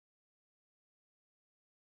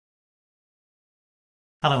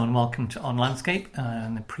Hello and welcome to On Landscape.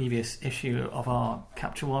 In the previous issue of our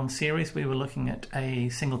Capture One series, we were looking at a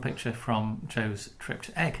single picture from Joe's trip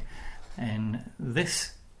to Eigg. In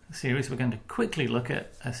this series, we're going to quickly look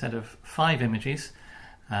at a set of 5 images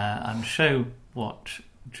and show what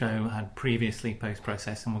Joe had previously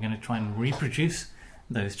post-processed, and we're going to try and reproduce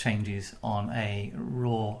those changes on a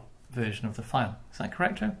raw version of the file. Is that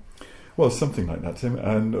correct, Joe? Well, something like that, Tim,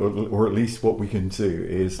 or at least what we can do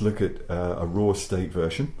is look at a raw state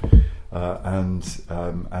version and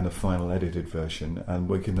a final edited version, and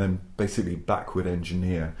we can then basically backward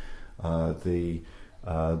engineer the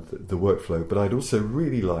workflow. But I'd also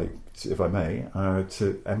really like, if I may,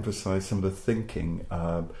 to emphasise some of the thinking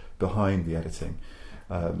behind the editing,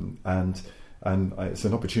 and it's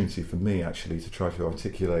an opportunity for me actually to try to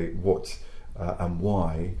articulate what and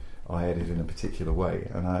why I edit in a particular way,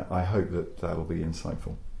 and I hope that that'll be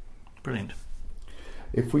insightful. Brilliant.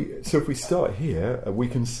 If we start here, we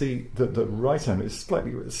can see that the right hand is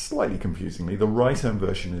slightly confusingly. The right hand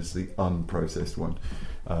version is the unprocessed one.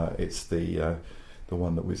 It's the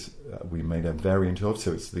one that we made a variant of.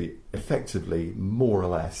 So it's the effectively more or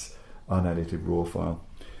less unedited raw file,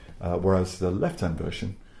 whereas the left hand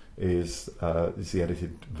version is the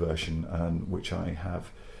edited version, and which I have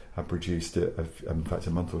produced it, in fact,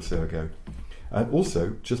 a month or so ago. And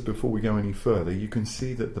also, just before we go any further, you can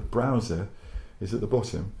see that the browser is at the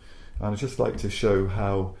bottom. And I'd just like to show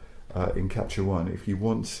how in Capture One, if you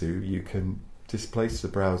want to, you can displace the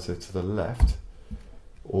browser to the left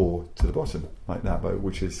or to the bottom, like that,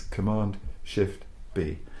 which is Command Shift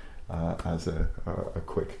B as a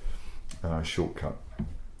quick shortcut.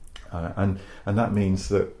 And that means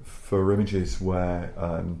that for images where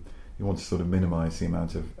you want to sort of minimize the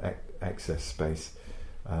amount of excess space.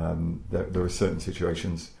 There are certain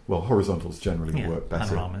situations. Well, horizontals generally work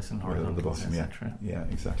better. Panoramas and horizontals at the bottom, etc. Yeah,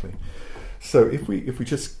 exactly. So if we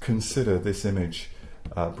just consider this image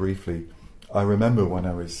briefly, I remember when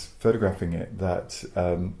I was photographing it that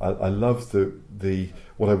I love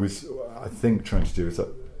what I was trying to do is that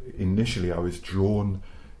initially I was drawn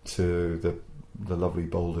to the lovely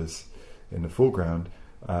boulders in the foreground.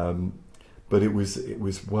 But it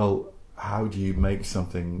was well, how do you make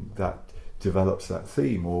something that develops that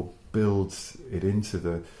theme or builds it into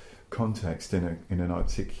the context in an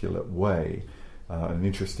articulate way, an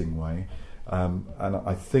interesting way? And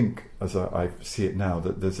I think, as I see it now,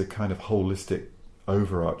 that there's a kind of holistic,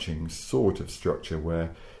 overarching sort of structure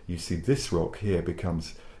where you see this rock here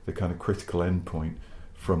becomes the kind of critical endpoint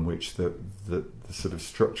from which the sort of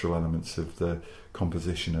structural elements of the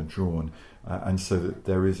composition are drawn, and so that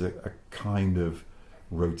there is a kind of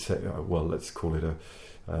let's call it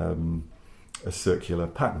a circular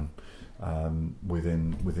pattern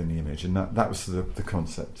within the image, and that was the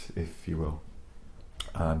concept, if you will.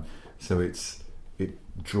 So it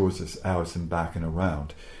draws us out and back and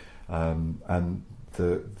around, and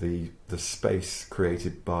the space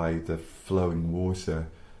created by the flowing water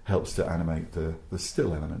helps to animate the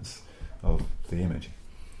still elements of the image.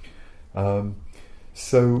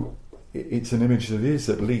 So it's an image that is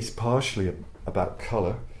at least partially about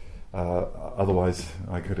colour. Otherwise,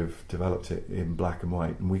 I could have developed it in black and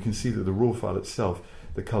white. And we can see that the raw file itself,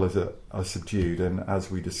 the colours are subdued. And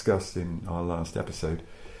as we discussed in our last episode,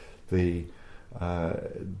 the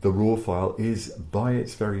raw file is, by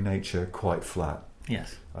its very nature, quite flat.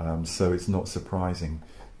 Yes. So it's not surprising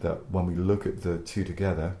that when we look at the two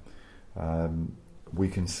together, we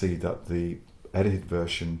can see that the edited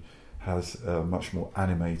version has a much more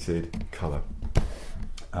animated colour,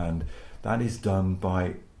 and that is done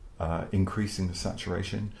by increasing the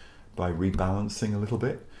saturation, by rebalancing a little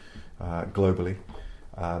bit globally,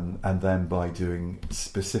 and then by doing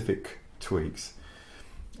specific tweaks.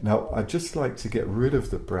 Now, I'd just like to get rid of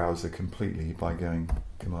the browser completely by going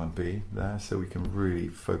Command B there, so we can really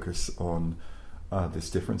focus on this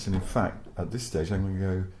difference. And in fact, at this stage, I'm going to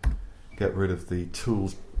go get rid of the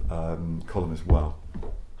tools column as well,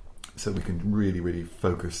 so we can really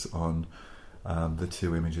focus on the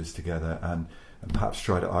two images together, and perhaps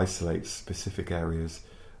try to isolate specific areas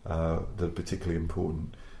that are particularly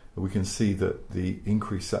important. We can see that the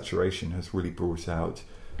increased saturation has really brought out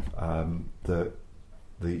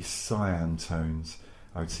the cyan tones.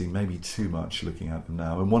 I would see maybe too much looking at them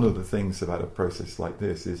now. And one of the things about a process like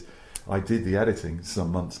this is I did the editing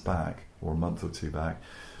some months back, or a month or two back,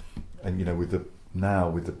 and with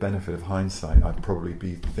the benefit of hindsight, I'd probably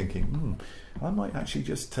be thinking, I might actually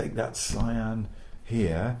just take that cyan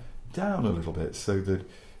here down a little bit so that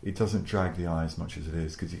it doesn't drag the eye as much as it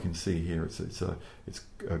is, because you can see here it's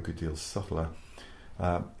a good deal subtler.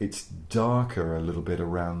 It's darker a little bit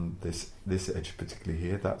around this edge, particularly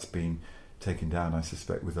here. That's been taken down, I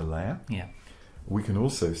suspect, with a layer. Yeah. We can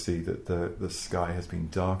also see that the sky has been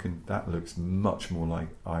darkened. That looks much more like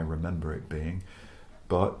I remember it being,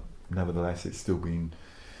 but nevertheless it's still been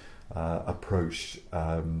approached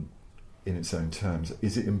in its own terms.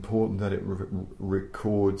 Is it important that it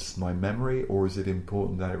records my memory, or is it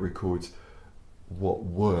important that it records what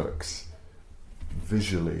works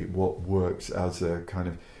visually, what works as a kind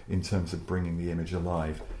of, in terms of bringing the image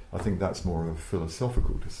alive? I think that's more of a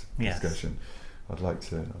philosophical discussion. I'd like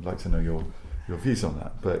to know your views on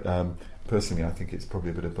that, but personally I think it's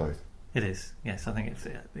probably a bit of both. It is, yes. I think it's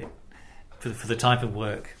for the type of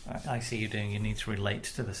work I see you doing, you need to relate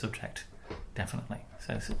to the subject, definitely.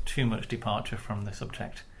 So it's too much departure from the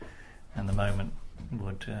subject and the moment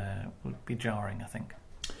would be jarring, I think.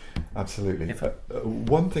 Absolutely.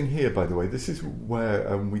 One thing here, by the way, this is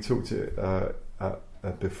where we talked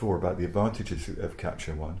before about the advantages of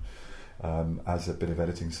Capture One as a bit of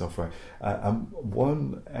editing software.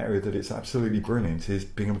 One area that it's absolutely brilliant is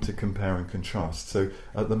being able to compare and contrast. So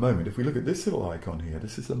at the moment, if we look at this little icon here,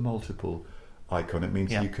 this is a multiple icon. It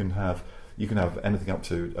means you can have anything up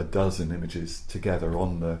to a dozen images together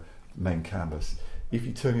on the main canvas. If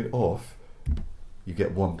you turn it off, you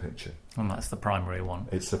get one picture. And that's the primary one.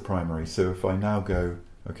 It's the primary. So if I now go,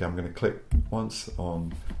 okay, I'm going to click once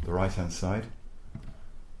on the right hand side.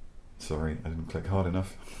 Sorry, I didn't click hard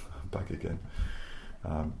enough. Back again.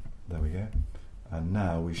 There we go. And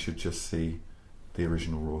now we should just see the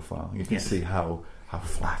original raw file. You can see how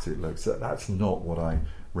flat it looks. That's not what I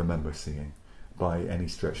remember seeing by any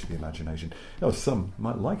stretch of the imagination. Now, some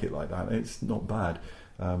might like it like that. It's not bad.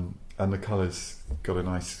 And the colour's got a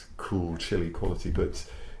nice, cool, chilly quality. But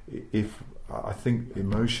if I think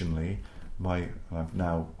emotionally, I've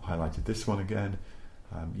now highlighted this one again.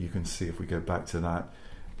 You can see if we go back to that,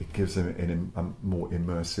 it gives them a more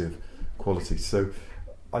immersive quality. So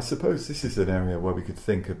I suppose this is an area where we could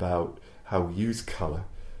think about how we use colour,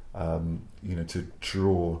 to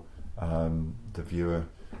draw the viewer.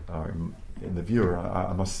 In the viewer,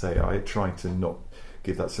 I must say, I try to not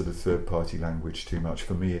give that sort of third-party language too much.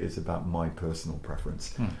 For me, it is about my personal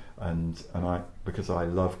preference, and because I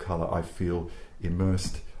love colour, I feel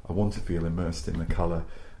immersed. I want to feel immersed in the colour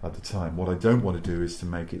at the time. What I don't want to do is to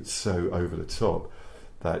make it so over the top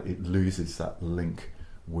that it loses that link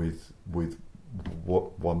with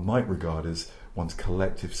what one might regard as one's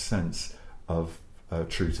collective sense of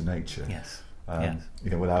true to nature. Yes.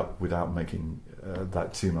 Without making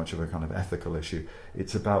that too much of a kind of ethical issue.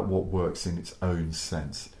 It's about what works in its own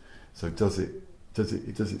sense. So does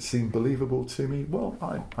it seem believable to me? Well,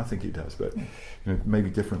 I think it does, but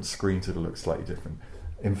maybe different screens it'll look slightly different.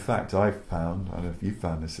 In fact, I've found, I don't know if you've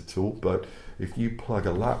found this at all, but if you plug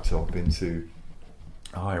a laptop into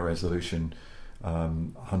a higher resolution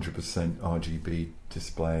 100% RGB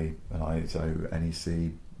display, ISO,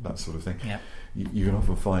 NEC, that sort of thing, you can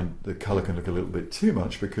often find the colour can look a little bit too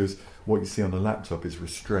much because what you see on the laptop is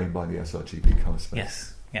restrained by the sRGB colour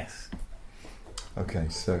space. Yes. Okay,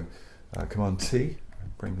 so Command T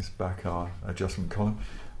brings back our adjustment column,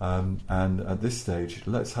 and at this stage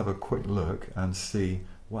let's have a quick look and see,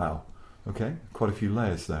 wow, okay, quite a few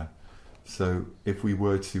layers there. So if we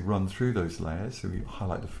were to run through those layers, so we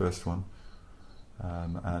highlight the first one,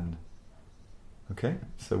 and okay,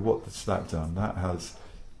 so what's that done? That has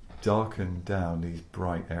darkened down these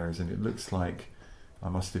bright areas, and it looks like I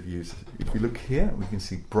must have used, if we look here, we can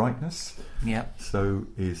see brightness. So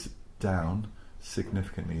is down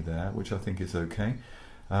significantly there, which I think is okay.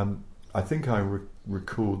 I think I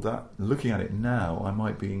recalled that, looking at it now, I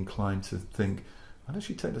might be inclined to think I'd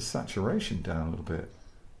actually take the saturation down a little bit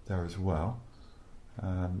there as well,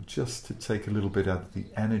 just to take a little bit of the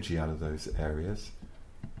energy out of those areas.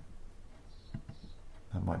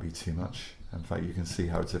 That might be too much. In fact, you can see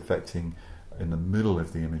how it's affecting in the middle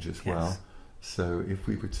of the image as well. So if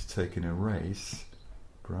we were to take an erase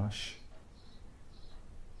brush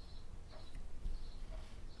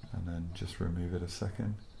and then just remove it a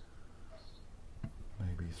second,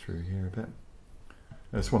 maybe through here a bit.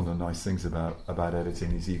 That's one of the nice things about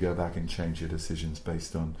editing, is you go back and change your decisions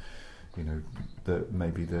based on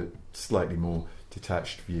maybe the slightly more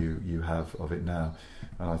detached view you have of it now.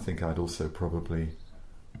 And I think I'd also probably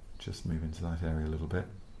just move into that area a little bit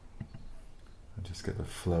and just get the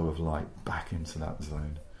flow of light back into that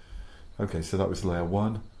zone. Okay, so that was layer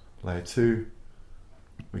 1. Layer 2,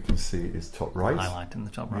 we can see is top right. Highlight in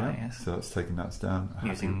the top right, yes. So that's taking that down.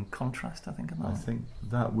 Using contrast, I think. I think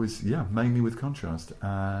that was, mainly with contrast.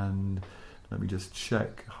 And let me just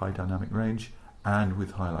check high dynamic range and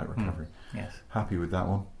with highlight recovery. Yes. Happy with that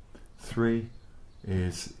one. 3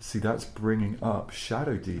 is, see, that's bringing up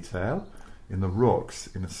shadow detail in the rocks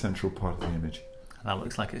in the central part of the image. That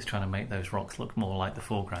looks like it's trying to make those rocks look more like the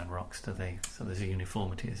foreground rocks, do they? So there's a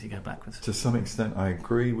uniformity as you go backwards. To some extent, I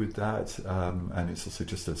agree with that, and it's also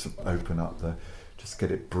just to sort of open up just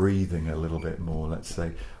get it breathing a little bit more. Let's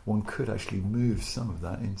say one could actually move some of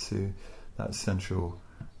that into that central,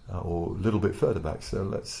 or a little bit further back. So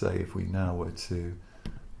let's say if we now were to,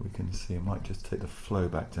 we can see, I might just take the flow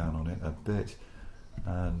back down on it a bit,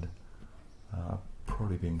 and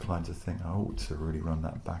probably be inclined to think I ought to really run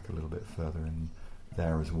that back a little bit further in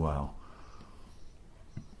there as well.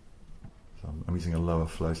 So I'm using a lower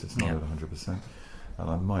flow, so it's not at 100%. And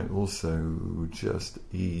I might also just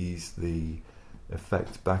ease the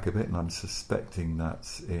effect back a bit, and I'm suspecting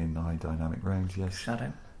that's in high dynamic range. Yes.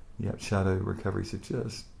 Shadow. Yep, shadow recovery, so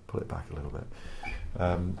just pull it back a little bit.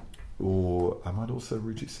 Or I might also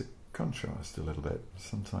reduce the contrast a little bit.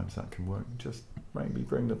 Sometimes that can work. Just maybe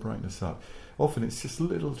bring the brightness up. Often it's just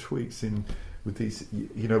little tweaks in with these,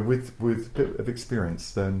 with a bit of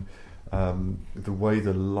experience, then the way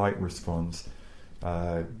the light responds,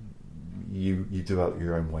 you develop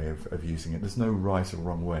your own way of using it. There's no right or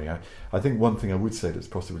wrong way. I think one thing I would say that's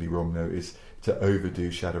possibly wrong, though, is to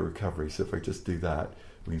overdo shadow recovery. So if I just do that,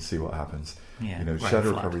 we can see what happens.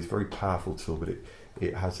 Shadow recovery is a very powerful tool, but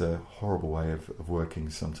it has a horrible way of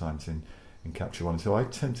working sometimes in Capture One. So I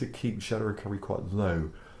tend to keep shadow recovery quite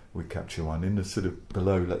low with Capture One. In the sort of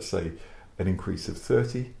below, let's say, an increase of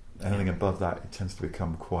 30, anything above that, it tends to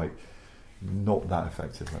become quite not that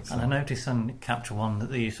effective, let's say. And I notice on Capture One that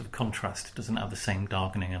the use of contrast doesn't have the same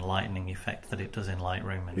darkening and lightening effect that it does in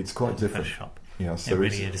Lightroom and it's quite different. Photoshop. Yeah, so it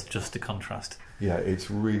really is just a contrast. Yeah, it's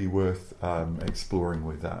really worth exploring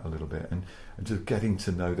with that a little bit and just getting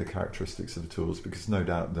to know the characteristics of the tools, because no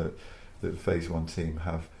doubt that the Phase One team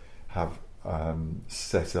have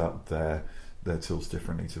set up their tools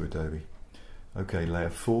differently to Adobe. Okay, layer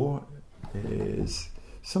 4 is,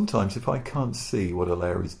 sometimes if I can't see what a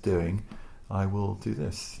layer is doing, I will do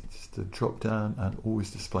this, just to drop down and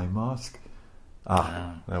always display mask.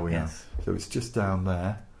 There we are. So it's just down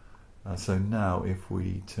there. So now if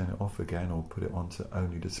we turn it off again, or put it onto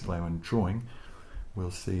only display when drawing,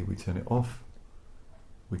 we'll see we turn it off.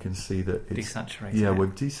 We can see that it's desaturated. Yeah, we're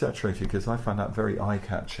desaturated, because I find that very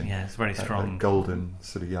eye-catching. Yeah, it's very strong. Golden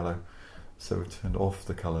sort of yellow. So we've turned off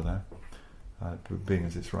the colour there, being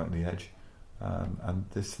as it's right on the edge. And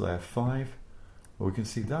this layer 5, well, we can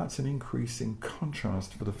see that's an increase in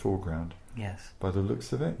contrast for the foreground. Yes. By the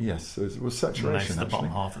looks of it, yes. So it was saturation. The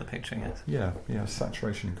bottom half of the picture, yes. Yeah,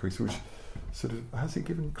 saturation increase, which sort of, has it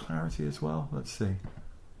given clarity as well? Let's see.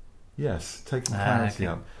 Yes, taking clarity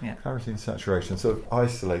up. Yeah. Clarity and saturation, sort of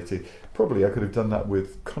isolated. Probably I could have done that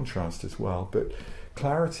with contrast as well, but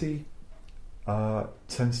clarity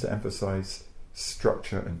tends to emphasize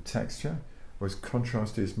structure and texture, whereas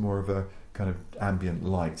contrast is more of a kind of ambient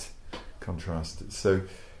light contrast. So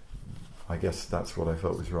I guess that's what I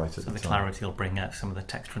felt was right at the time. So the clarity will bring out some of the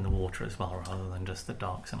texture in the water as well, rather than just the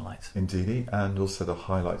darks and lights. Indeedy, and also the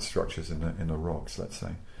highlight structures in the rocks, let's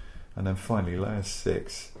say. And then finally, layer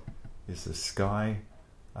 6 is the sky,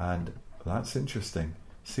 and that's interesting.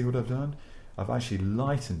 See what I've done? I've actually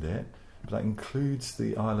lightened it, but that includes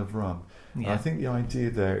the Isle of Rum. Yeah. I think the idea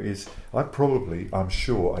there is, I'm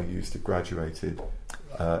sure I used a graduated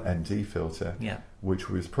ND filter, which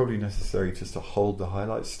was probably necessary just to hold the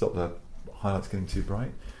highlights, stop the highlights getting too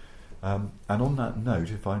bright. And on that note,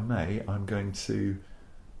 if I may, I'm going to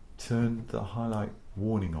turn the highlight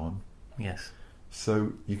warning on. Yes.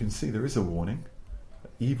 So you can see there is a warning,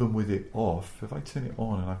 even with it off. If I turn it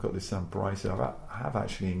on and I've got this brighter, I have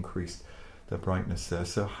actually increased the brightness there.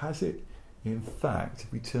 So has it, in fact,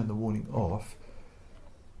 if we turn the warning off,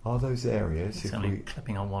 are those areas... It's only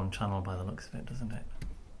clipping on one channel by the looks of it, doesn't it?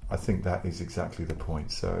 I think that is exactly the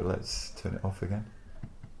point. So let's turn it off again.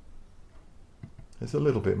 There's a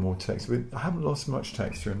little bit more texture. I haven't lost much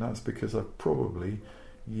texture, and that's because I've probably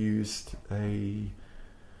used a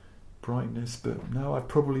brightness, but no, I've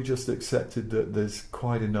probably just accepted that there's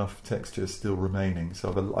quite enough texture still remaining.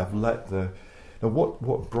 So I've let the... Now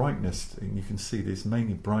what brightness, and you can see there's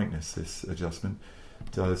mainly brightness, this adjustment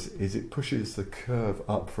does, is it pushes the curve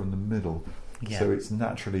up from the middle. Yeah. So it's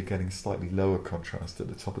naturally getting slightly lower contrast at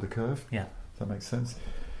the top of the curve. Yeah. Does that make sense?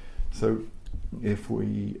 So if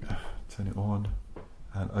we turn it on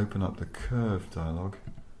and open up the curve dialog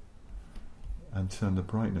and turn the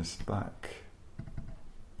brightness back,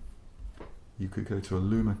 you could go to a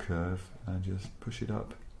luma curve and just push it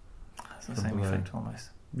up. That's the same effect almost.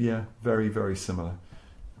 Yeah, very, very similar.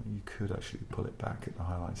 You could actually pull it back at the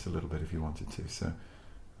highlights a little bit if you wanted to. So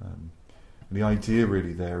the idea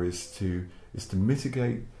really there is to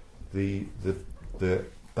mitigate the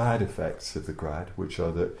bad effects of the grad, which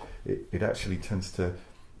are that it actually tends to,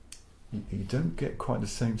 you don't get quite the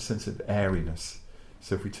same sense of airiness.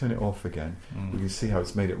 So if we turn it off again, we can see how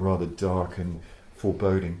it's made it rather dark and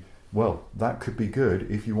foreboding. Well, that could be good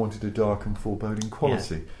if you wanted a dark and foreboding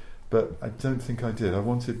quality. Yeah. But I don't think I did. I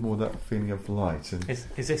wanted more that feeling of light. And is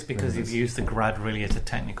this because you've used the grad really as a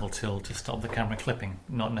technical tool to stop the camera clipping,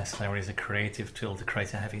 not necessarily as a creative tool to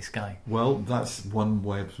create a heavy sky? Well, that's one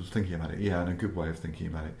way of thinking about it. Yeah, and a good way of thinking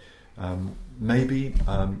about it. Maybe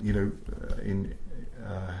I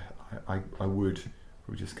would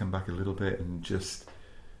just come back a little bit and just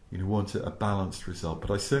want a balanced result. But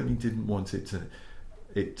I certainly didn't want it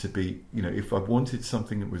to be if I wanted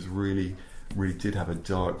something that was really did have a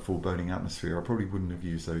dark, foreboding atmosphere, I probably wouldn't have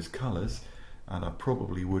used those colours, and I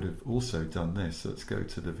probably would have also done this. So let's go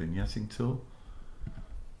to the vignetting tool,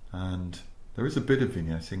 and there is a bit of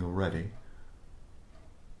vignetting already,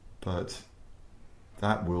 but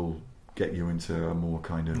that will get you into a more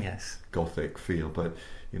kind of gothic feel. But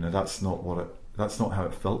that's not how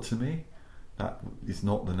it felt to me. That is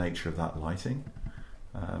not the nature of that lighting.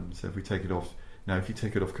 So if we take it off now, if you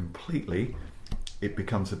take it off completely, it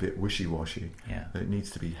becomes a bit wishy-washy. Yeah. It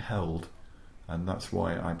needs to be held, and that's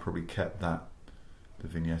why I probably kept the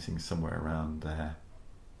vignetting somewhere around there,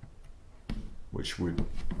 which would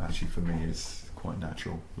actually for me is quite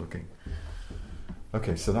natural looking.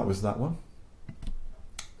 Okay, so that was that one.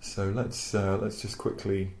 So let's just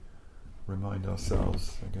quickly remind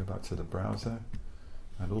ourselves and go back to the browser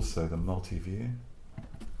and also the multi-view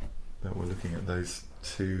that we're looking at those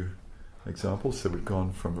two examples. So we've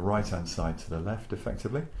gone from the right hand side to the left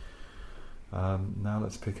effectively. Now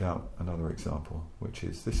let's pick out another example, which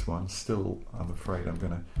is this one. Still, I'm afraid I'm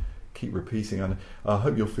going to keep repeating, and I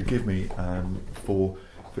hope you'll forgive me for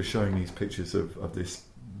showing these pictures of this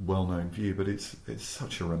well-known view, but it's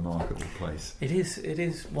such a remarkable place. It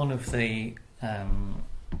is one of the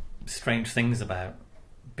strange things about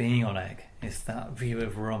being on Eigg, is that view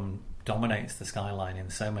of Rum dominates the skyline in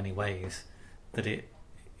so many ways that it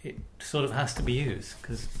sort of has to be used,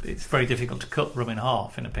 because it's very difficult to cut Rum in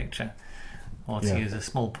half in a picture, or to use a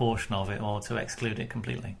small portion of it, or to exclude it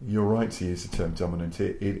completely. You're right to use the term dominant.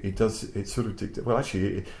 It does, it sort of dictates. Well,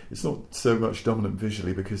 actually, it's not so much dominant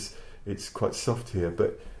visually because it's quite soft here,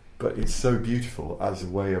 but it's so beautiful as a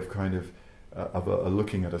way of kind of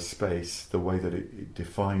looking at a space, the way that it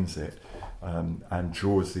defines it and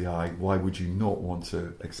draws the eye. Why would you not want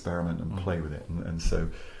to experiment and play with it? And so,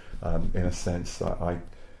 in a sense, I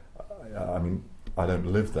mean, I don't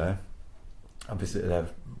live there. I visit there,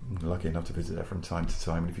 I'm lucky enough to visit there from time to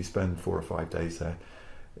time, and if you spend 4 or 5 days there,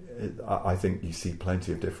 I think you see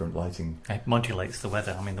plenty of different lighting. It modulates the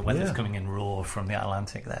weather. I mean, the weather's coming in raw from the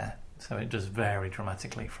Atlantic there, so it does vary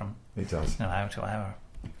dramatically from hour to hour.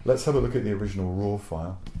 Let's have a look at the original raw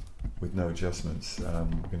file with no adjustments. We're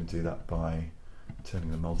going to do that by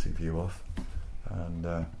turning the multi-view off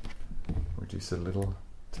and reduce it a little,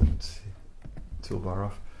 turn the toolbar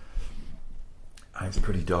off. And it's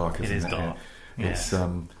pretty dark, isn't it? It is dark. It's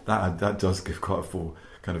that does give quite a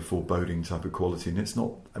kind of foreboding type of quality, and it's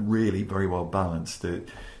not really very well balanced.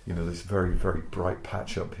 There's very, very bright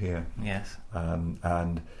patch up here. Yes.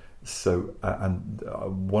 And so,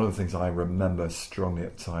 one of the things I remember strongly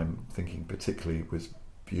at the time, thinking particularly was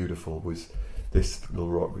beautiful, was this little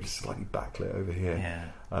rock which is slightly backlit over here.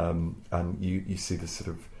 Yeah. And you see the sort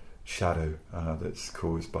of shadow that's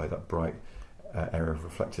caused by that bright area of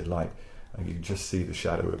reflected light. And you can just see the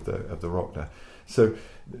shadow of the rock there. So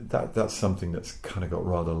that's something that's kind of got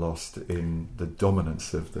rather lost in the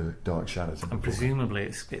dominance of the dark shadows. And presumably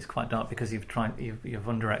it's quite dark because you've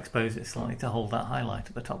underexposed it slightly to hold that highlight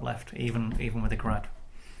at the top left, even with a grad.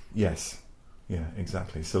 Yes, yeah,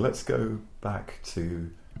 exactly. So let's go back to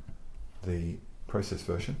the process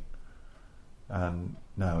version, and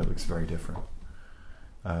now it looks very different.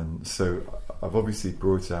 And so I've obviously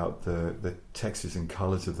brought out the textures and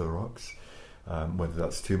colours of the rocks. Whether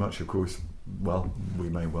that's too much, of course, well, we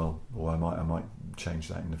may well, or I might change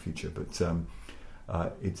that in the future. But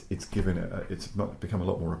it's become a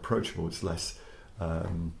lot more approachable. It's less,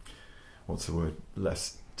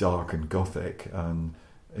 less dark and gothic, and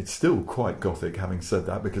it's still quite gothic. Having said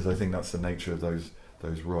that, because I think that's the nature of those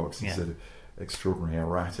rocks. It's sort of extraordinary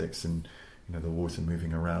erratics, and the water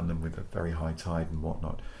moving around them with a very high tide and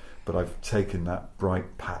whatnot. But I've taken that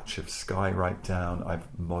bright patch of sky right down. I've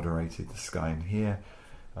moderated the sky in here.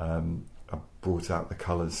 I've brought out the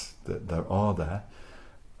colours that there are there,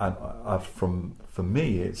 and for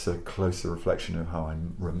me, it's a closer reflection of how I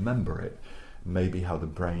remember it, maybe how the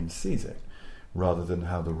brain sees it, rather than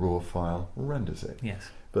how the raw file renders it.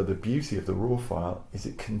 Yes. But the beauty of the raw file is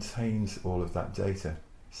it contains all of that data.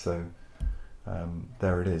 So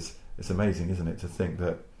there it is. It's amazing, isn't it, to think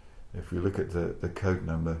that if we look at the code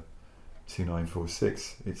number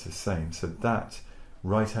 2946, it's the same. So that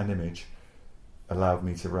right-hand image allowed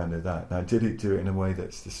me to render that. Now, did it do it in a way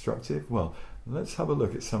that's destructive? Well, let's have a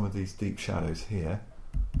look at some of these deep shadows here.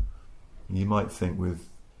 You might think with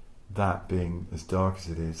that being as dark as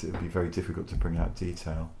it would be very difficult to bring out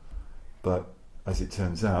detail. But as it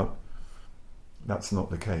turns out, that's not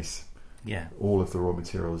the case. Yeah. All of the raw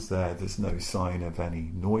material is there. There's no sign of any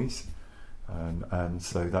noise. And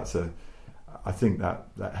so I think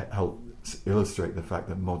that helps illustrate the fact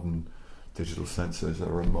that modern digital sensors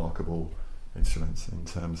are remarkable instruments in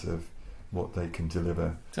terms of what they can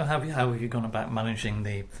deliver. So how have you gone about managing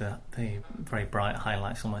the very bright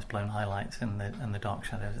highlights, almost blown highlights, and the dark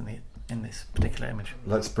shadows in this particular image?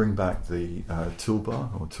 Let's bring back the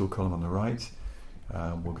toolbar or tool column on the right.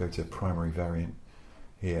 We'll go to primary variant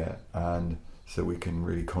here, and so we can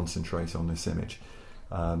really concentrate on this image.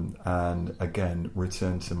 And again,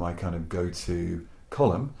 return to my kind of go-to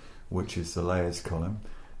column, which is the layers column.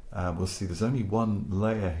 We'll see there's only one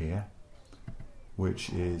layer here, which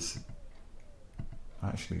is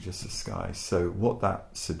actually just the sky. So what that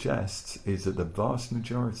suggests is that the vast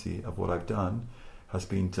majority of what I've done has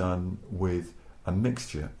been done with a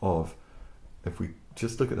mixture of, if we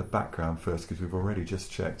just look at the background first, because we've already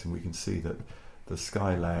just checked and we can see that the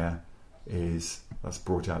sky layer that's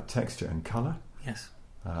brought out texture and colour. Yes.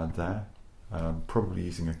 There, probably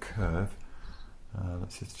using a curve.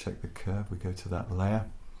 Let's just check the curve. We go to that layer,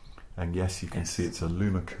 and yes, you can see it's a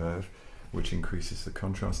luma curve, which increases the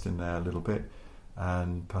contrast in there a little bit.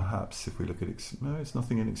 And perhaps if we look at no, it's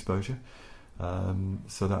nothing in exposure.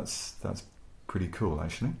 So that's pretty cool,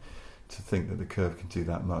 actually, to think that the curve can do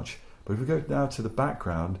that much. But if we go now to the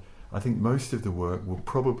background, I think most of the work will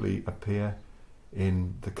probably appear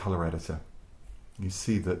in the color editor. You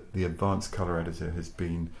see that the advanced color editor has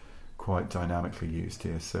been quite dynamically used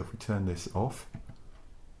here. So if we turn this off,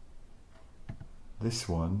 this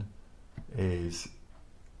one is,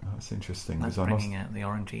 that's interesting. That's bringing out the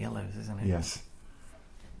orangey yellows, isn't it? Yes.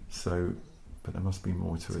 So, but there must be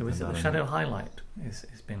more to it. So is it the shadow highlight has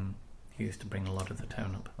been used to bring a lot of the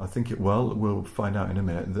tone up? I think we'll find out in a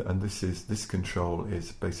minute. And this control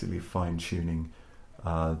is basically fine-tuning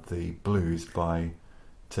the blues by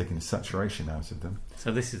taking the saturation out of them.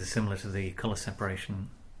 So this is similar to the colour separation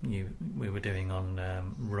we were doing on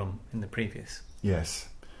rum in the previous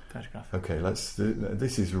photograph. Okay,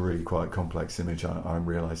 this is a really quite complex image, I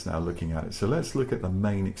realise now looking at it. So let's look at the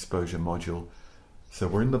main exposure module. So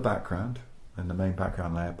we're in the background, in the main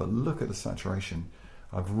background layer, but look at the saturation.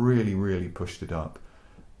 I've really pushed it up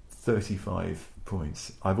 35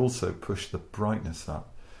 points. I've also pushed the brightness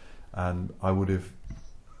up, and I would have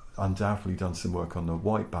undoubtedly done some work on the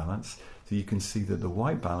white balance. So you can see that the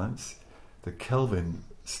white balance, the Kelvin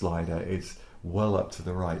slider, is well up to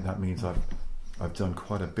the right. That means I've done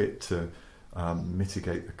quite a bit to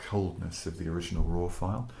mitigate the coldness of the original raw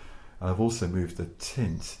file. And I've also moved the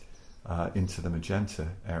tint into the magenta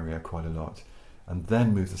area quite a lot, and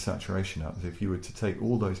then move the saturation up. So if you were to take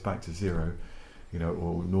all those back to zero,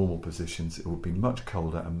 or normal positions, it would be much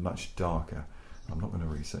colder and much darker. I'm not going to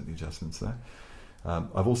reset the adjustments there.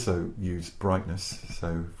 I've also used brightness,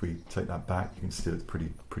 so if we take that back, you can see it's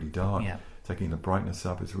pretty dark. Yeah. Taking the brightness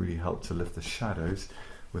up has really helped to lift the shadows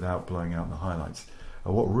without blowing out the highlights.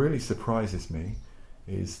 And what really surprises me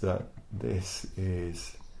is that this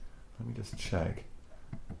is, let me just check,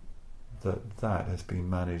 that has been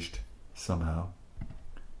managed somehow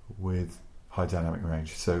with high dynamic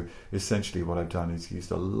range. So essentially what I've done is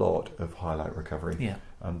used a lot of highlight recovery. Yeah.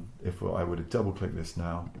 And if I were to double click this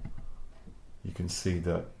now, you can see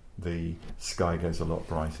that the sky goes a lot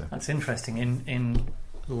brighter. That's interesting. In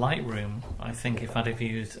Lightroom, I think if I'd have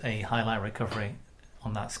used a highlight recovery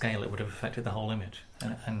on that scale, it would have affected the whole image.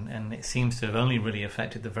 And it seems to have only really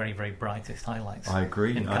affected the very, very brightest highlights. I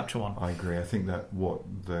agree. In Capture One. I agree. I think that what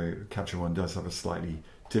the Capture One does have a slightly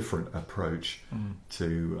different approach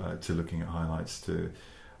to looking at highlights to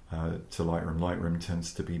Lightroom. Lightroom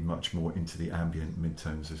tends to be much more into the ambient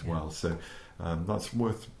midtones as well. So that's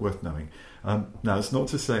worth knowing. Now, it's not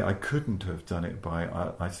to say I couldn't have done it by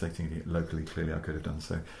isolating it locally. Clearly, I could have done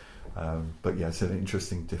so. But yeah, it's an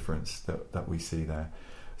interesting difference that we see there.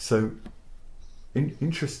 So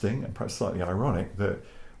interesting and perhaps slightly ironic that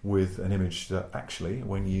with an image that actually,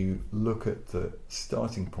 when you look at the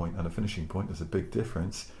starting point and the finishing point, there's a big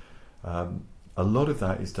difference. A lot of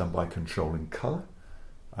that is done by controlling colour,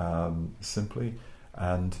 simply,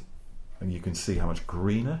 and you can see how much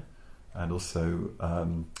greener and also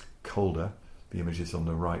colder the image is on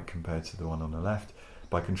the right compared to the one on the left.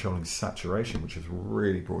 by controlling saturation, which has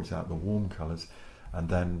really brought out the warm colours, and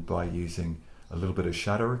then by using a little bit of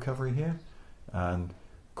shadow recovery here and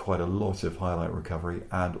quite a lot of highlight recovery,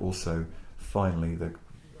 and also finally the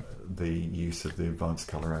use of the advanced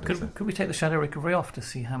colour editor. Could we take the shadow recovery off to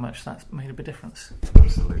see how much that's made a big difference?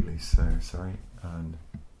 Absolutely. So sorry, and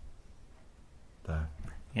there.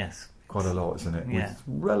 Yes. Quite a lot, isn't it? Yeah. It's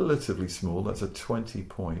relatively small. That's a 20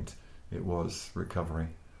 point. It was recovery,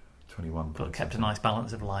 21 But points. kept a nice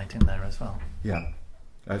balance of light in there as well. Yeah.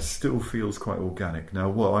 It still feels quite organic. Now,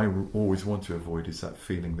 what I always want to avoid is that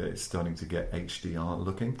feeling that it's starting to get HDR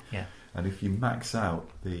looking. Yeah. And if you max out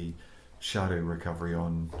the shadow recovery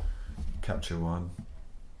on Capture One,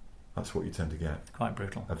 that's what you tend to get. Quite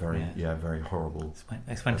brutal. A very very horrible.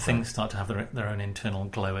 It's when things start to have their own internal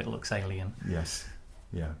glow, it looks alien. Yes.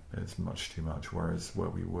 Yeah, it's much too much. Whereas where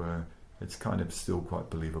we were, it's kind of still quite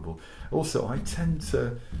believable. Also, I tend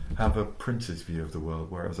to have a printer's view of the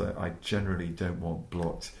world, whereas I generally don't want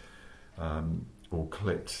blocked or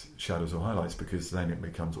clipped shadows or highlights, because then it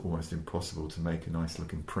becomes almost impossible to make a nice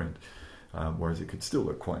looking print. Whereas it could still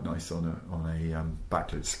look quite nice on a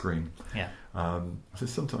backlit screen. Yeah. So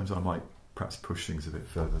sometimes I might perhaps push things a bit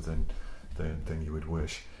further than you would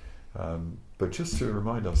wish. But just to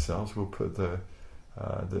remind ourselves, we'll put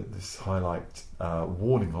this highlight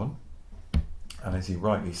warning on, and as he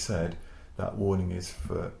rightly said, that warning is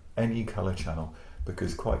for any colour channel,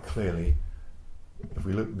 because quite clearly, if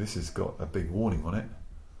we look, this has got a big warning on it,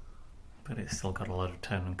 but it's still got a lot of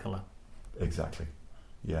tone and colour. Exactly.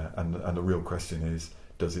 Yeah, and the real question is,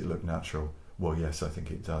 does it look natural? Well, yes, I think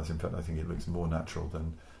it does. In fact, I think it looks more natural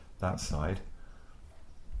than that side,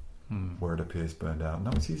 where it appears burned out.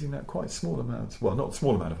 Now it's using that quite small amount, well, not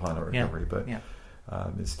small amount of highlight recovery, but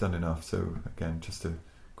it's done enough. So again, just to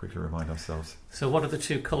quickly remind ourselves. So what are the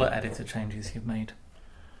two colour editor changes you've made?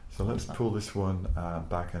 So let's pull this one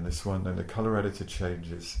back and this one, and the colour editor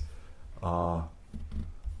changes are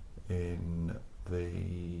in the,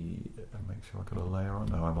 make sure I've got a layer on.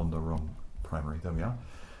 No, I'm on the wrong primary. There we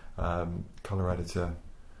are. Colour editor.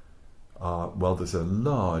 Well, there's a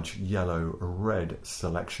large yellow-red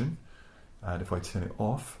selection, and if I turn it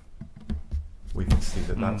off, we can see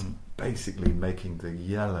that that's basically making the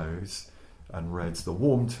yellows and reds, the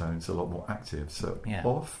warm tones, a lot more active. So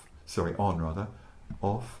off,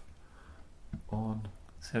 on.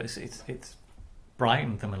 So it's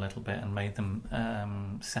brightened them a little bit and made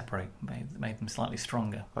them separate, made them slightly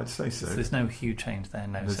stronger. I'd say so. There's no hue change there.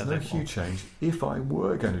 There's no hue change. If I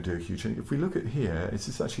were going to do a hue change, if we look at here,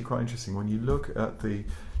 it's actually quite interesting. When you look at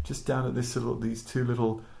just down at these two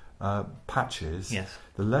little patches, yes.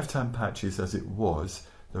 The left-hand patch is as it was,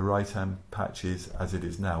 the right-hand patch is as it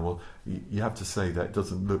is now. Well, you have to say that it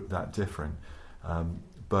doesn't look that different,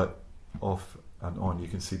 but off and on, you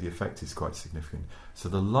can see the effect is quite significant. So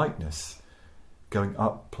the lightness going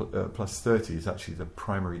up plus 30 is actually the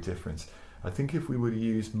primary difference. I think if we were to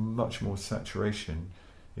use much more saturation,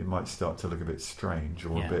 it might start to look a bit strange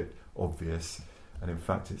or a bit obvious, and in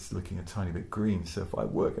fact it's looking a tiny bit green. So if I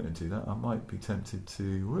were going to do that, I might be tempted to,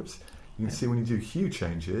 you can see when you do hue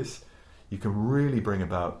changes, you can really bring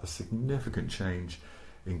about a significant change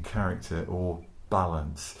in character or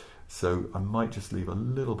balance. So I might just leave a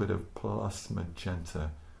little bit of plus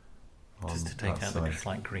magenta on just to take out side. the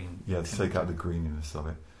slight green. Yeah, to take out the greeniness of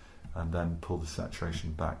it, and then pull the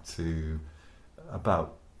saturation back to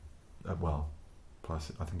about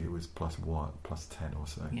plus. I think it was plus 10 or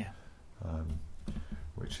so. Yeah.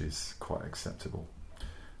 Which is quite acceptable.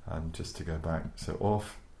 And just to go back, so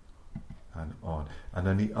off and on, and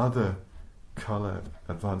then the other color,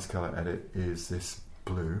 advanced color edit, is this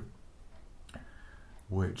blue,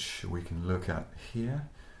 which we can look at here,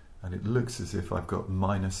 and it looks as if I've got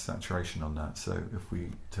minus saturation on that. So if we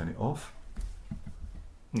turn it off,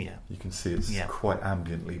 you can see it's quite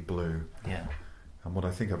ambiently blue. Yeah. And what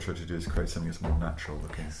I think I've tried to do is create something that's more natural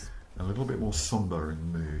looking, a little bit more somber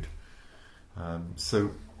in mood.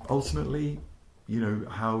 So ultimately,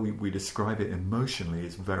 how we describe it emotionally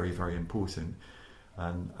is very, very important,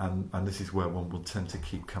 and this is where one will tend to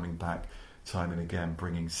keep coming back time and again,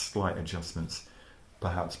 bringing slight adjustments,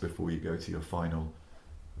 perhaps before you go to your final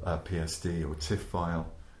PSD or TIFF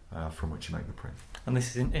file from which you make the print. And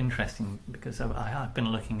this is interesting because I've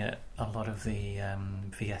been looking at a lot of the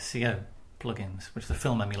VSCO plugins, which are the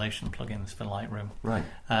film emulation plugins for Lightroom. Right.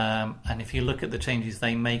 And if you look at the changes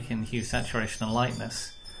they make in hue, saturation and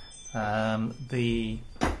lightness,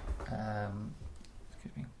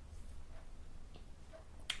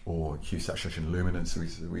 or hue, saturation, luminance,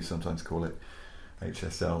 we sometimes call it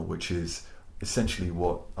HSL, which is essentially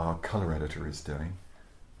what our color editor is doing.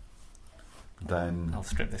 then I'll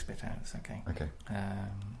strip this bit out. It's okay. okay. I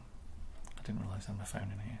didn't realise I had my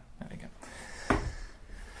phone in here. There we go.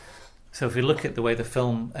 So if we look at the way the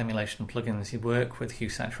film emulation plugins you work with hue,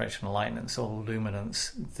 saturation, and lightness or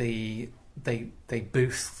luminance, they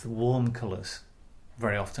boost the warm colours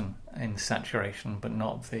very often in saturation, but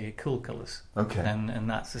not the cool colours. Okay. And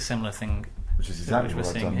that's a similar thing, Which is exactly we're what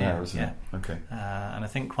I've seeing done here. there, isn't it? Okay. And I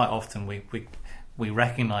think quite often we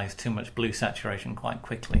recognise too much blue saturation quite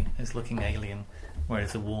quickly as looking alien,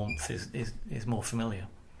 whereas the warmth is more familiar.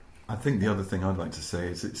 I think the other thing I'd like to say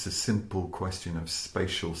is it's a simple question of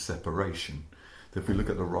spatial separation. If we look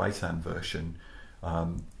at the right-hand version,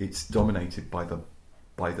 it's dominated by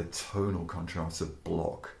the tonal contrast of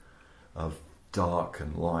block, of dark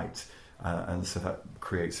and light, and so that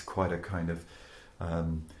creates quite a kind of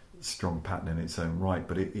strong pattern in its own right,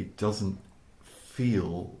 but it doesn't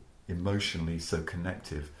feel emotionally so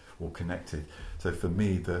connected. So for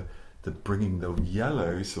me, the bringing the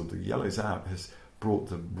yellows out has brought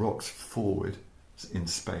the rocks forward in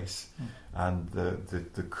space, and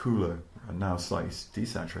the cooler and now slightly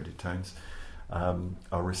desaturated tones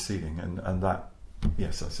are receding, and that,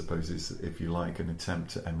 yes, I suppose is, if you like, an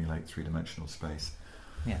attempt to emulate three-dimensional space.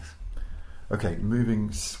 Yes. Okay,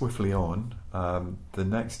 moving swiftly on, the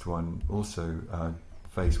next one, also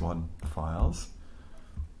Phase 1 files,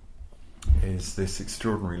 is this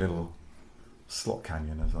extraordinary little slot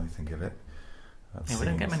canyon, as I think of it. Yeah, we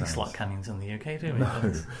don't get many slot canyons in the UK, do we?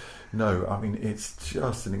 No. I mean, it's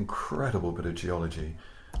just an incredible bit of geology,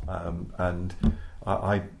 and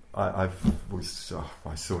I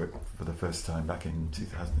saw it for the first time back in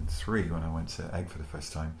 2003 when I went to Eigg for the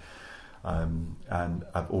first time, and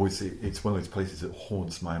it's one of those places that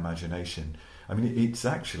haunts my imagination. I mean, it's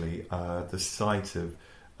actually the site of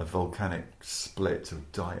a volcanic split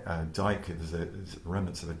of dike. There's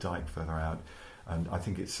remnants of a dike further out, and I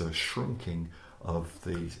think it's a shrinking of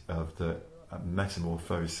the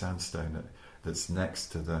metamorphosed sandstone that's next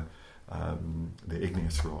to the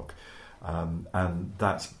igneous rock, and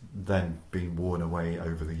that's then been worn away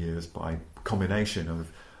over the years by combination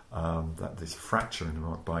of this fracture in the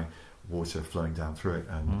rock by water flowing down through it,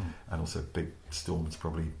 and also big storms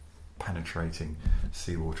probably penetrating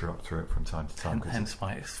seawater up through it from time to time. Hence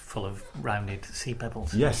why it's full of rounded sea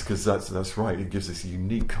pebbles. Yes, because that's right. It gives this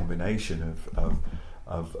unique combination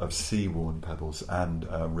of sea-worn pebbles and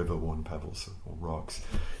river-worn pebbles or rocks.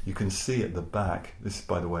 You can see at the back, this is,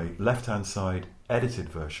 by the way, left-hand side edited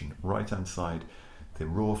version, right-hand side the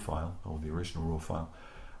raw file, or the original raw file.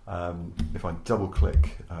 If I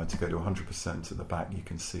double-click to go to 100% at the back, you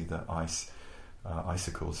can see that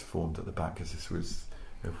icicles formed at the back, because this was,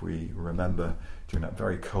 if we remember, during that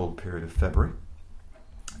very cold period of February.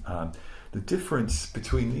 The difference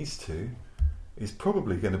between these two is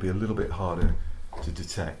probably going to be a little bit harder to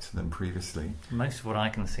detect than previously. Most of what I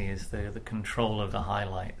can see is the control of the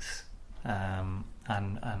highlights and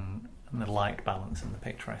the light balance in the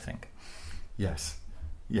picture, I think. Yes.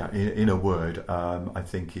 Yeah, in a word, I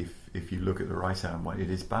think if you look at the right-hand one, it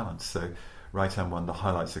is balanced. So right-hand one, the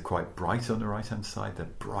highlights are quite bright on the right-hand side. They're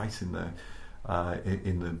bright in the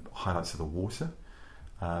highlights of the water.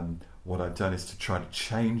 What I've done is to try to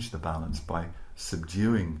change the balance by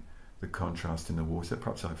subduing the contrast in the water.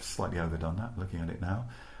 Perhaps I've slightly overdone that, looking at it now.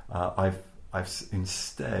 I've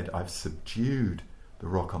subdued the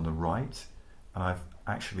rock on the right, and I've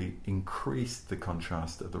actually increased the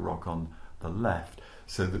contrast of the rock on the left,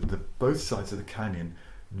 so that both sides of the canyon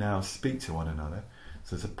now speak to one another.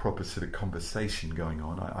 So there's a proper sort of conversation going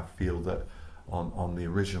on. I feel that on the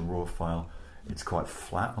original raw file, it's quite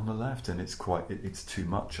flat on the left, and it's too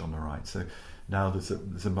much on the right. So now there's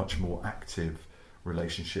a much more active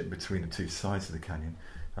relationship between the two sides of the canyon.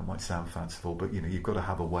 That might sound fanciful, but you've got to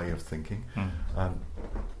have a way of thinking.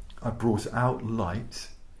 I brought out light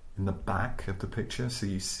in the back of the picture, so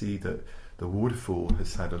you see that the waterfall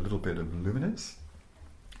has had a little bit of luminance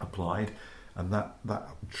applied, and that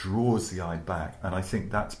draws the eye back. And I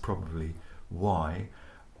think that's probably why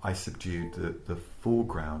I subdued the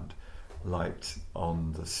foreground light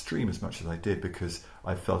on the stream as much as I did, because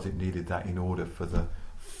I felt it needed that in order for the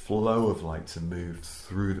flow of light to move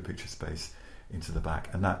through the picture space into the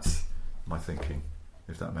back. And that's my thinking,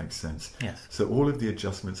 if that makes sense. Yes. So all of the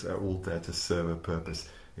adjustments are all there to serve a purpose.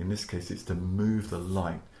 In this case, it's to move the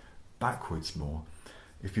light backwards more.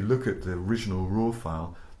 If you look at the original raw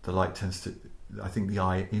file, the light tends to, I think the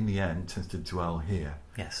eye in the end tends to dwell here.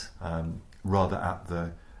 Yes. Rather at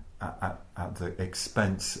the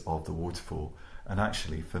expense of the waterfall. And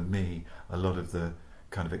actually, for me, a lot of the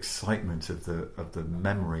kind of excitement of the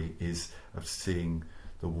memory is of seeing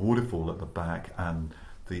the waterfall at the back and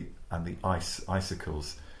the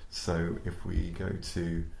icicles So if we go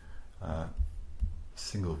to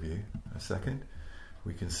single view a second,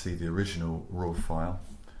 we can see the original raw file,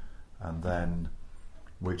 and then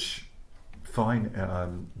which fine,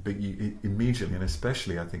 but immediately, and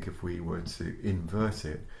especially I think if we were to invert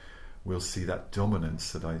it, we'll see that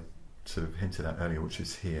dominance that I sort of hinted at earlier, which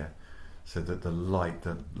is here, so that the light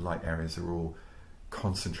areas are all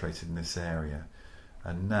concentrated in this area.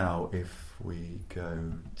 And now if we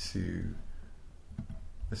go to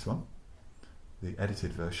this one, the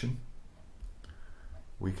edited version,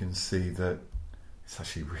 we can see that it's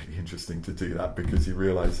actually really interesting to do that, because I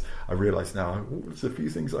realise now there's a few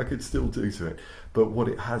things I could still do to it, but what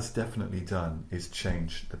it has definitely done is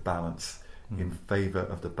change the balance in favour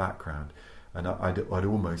of the background. And I'd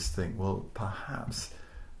almost think, well, perhaps,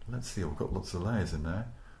 let's see, I've got lots of layers in there.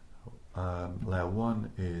 Layer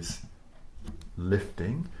 1 is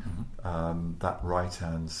lifting that right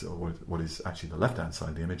hand, or what is actually the left hand side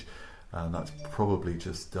of the image, and that's probably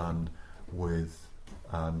just done with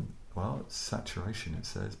well, it's saturation it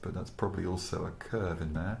says, but that's probably also a curve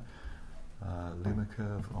in there. Luma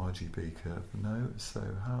curve, RGB curve, no, so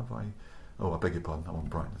how have I, oh I beg your pardon, I want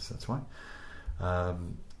brightness, that's why.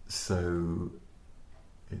 So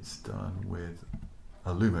it's done with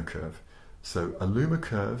a Luma curve. So a Luma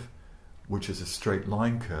curve, which is a straight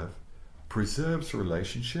line curve, preserves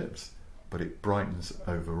relationships, but it brightens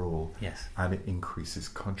overall. Yes. And it increases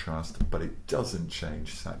contrast, but it doesn't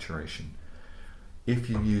change saturation. If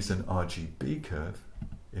you use an RGB curve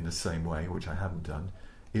in the same way, which I haven't done,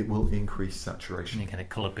 it will increase saturation. And you get a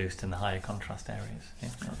colour boost in the higher contrast areas.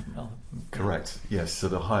 Yeah. Correct. Yes. So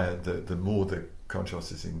the higher, the more the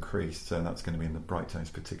contrast is increased. So that's going to be in the bright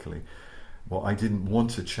tones particularly. Well, I didn't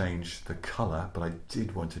want to change the colour, but I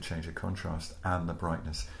did want to change the contrast and the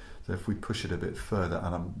brightness. So if we push it a bit further,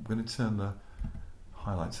 and I'm going to turn the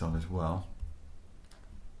highlights on as well.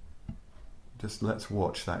 Just let's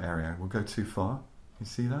watch that area. We'll go too far. You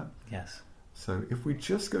see that? Yes. So if we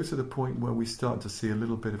just go to the point where we start to see a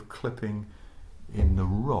little bit of clipping in the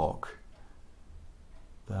rock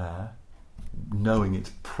there, knowing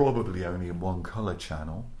it's probably only in one colour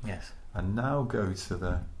channel. Yes. And now go to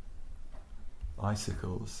the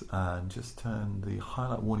icicles and just turn the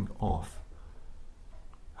highlight warning off.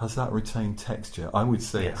 Has that retained texture? I would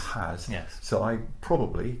say yes. It has. Yes. So I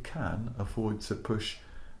probably can afford to push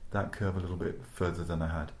that curve a little bit further than I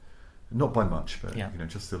had. Not by much, but yeah.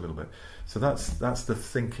 Just a little bit. So that's the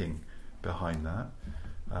thinking behind that.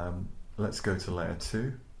 Let's go to layer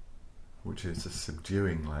 2, which is a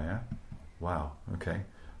subduing layer. Wow. Okay.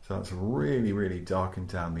 So that's really, really darkened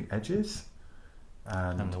down the edges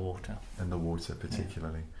and the water. And the water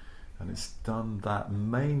particularly. Yeah. And it's done that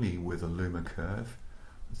mainly with a Luma curve.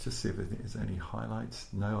 Let's just see if there's any highlights.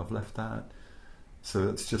 No, I've left that. So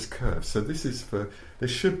that's just curves. So this is there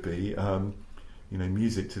should be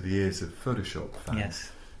music to the ears of Photoshop fans.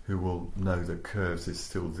 Yes. Who will know that curves is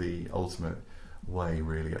still the ultimate way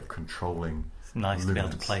really of controlling. It's nice lumens. To be able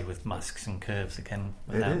to play with masks and curves again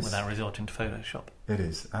without resorting to Photoshop. It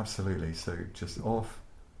is, absolutely. So just off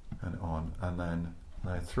and on, and then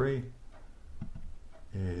layer 3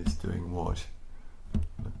 is doing what?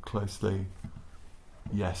 Look closely.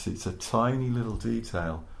 Yes, it's a tiny little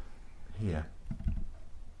detail here.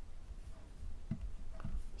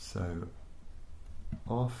 So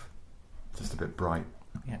off, just a bit bright.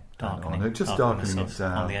 Yeah, darkening. On. Just darkening it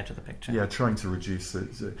down on the edge of the picture. Yeah, trying to reduce it.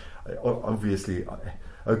 Obviously,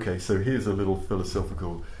 okay. So here's a little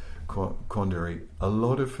philosophical quandary. A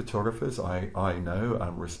lot of photographers I know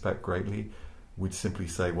and respect greatly would simply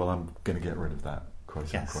say, "Well, I'm going to get rid of that,"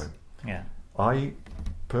 quote unquote. Yeah. I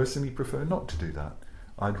personally prefer not to do that.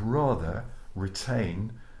 I'd rather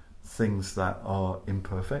retain things that are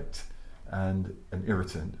imperfect and an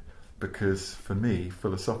irritant. Because for me,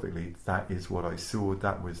 philosophically, that is what I saw,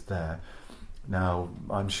 that was there. Now,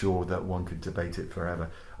 I'm sure that one could debate it forever.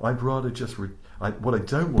 I'd rather just... what I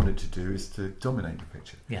don't want it to do is to dominate the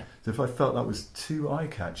picture. Yeah. So if I felt that was too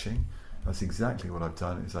eye-catching, that's exactly what I've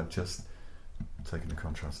done, is I've just taken the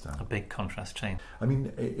contrast down. A big contrast change. I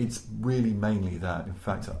mean, it's really mainly that. In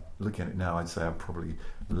fact, looking at it now, I'd say I'd probably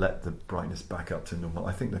let the brightness back up to normal.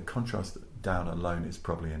 I think the contrast down alone is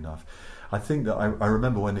probably enough. I think that I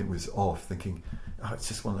remember when it was off thinking, it's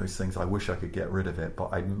just one of those things, I wish I could get rid of it,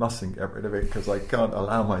 but I mustn't get rid of it because I can't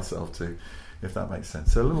allow myself to, if that makes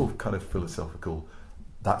sense. So a little kind of philosophical,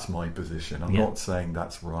 that's my position. I'm not saying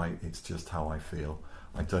that's right, it's just how I feel.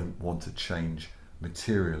 I don't want to change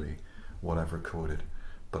materially what I've recorded,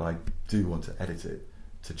 but I do want to edit it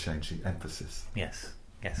to change the emphasis. Yes.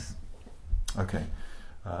 Okay.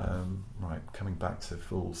 Right, coming back to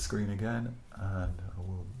full screen again, and I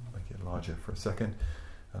will make it larger for a second.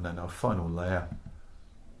 And then our final layer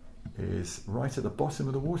is right at the bottom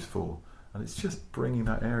of the waterfall, and it's just bringing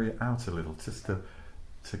that area out a little, just to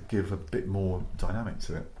give a bit more dynamic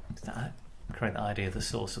to it. Create the idea of the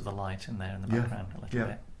source of the light in there in the background a little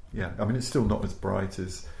bit. Yeah, I mean, it's still not as bright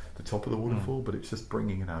as the top of the waterfall, but it's just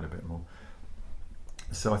bringing it out a bit more.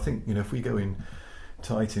 So I think, if we go in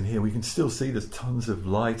tight in here, we can still see there's tons of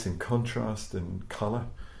light and contrast and colour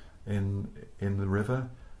in the river,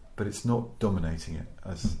 but it's not dominating it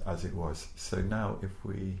as it was. So now if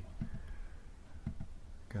we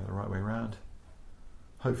go the right way around,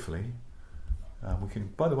 hopefully we can.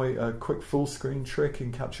 By the way, a quick full screen trick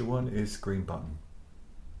in Capture One is green button.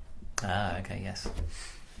 Okay, yes.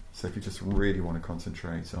 So if you just really want to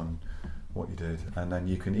concentrate on what you did, and then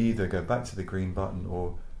you can either go back to the green button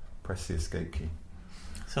or press the escape key.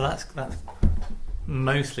 So that's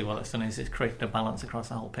mostly what it's done, is it's created a balance across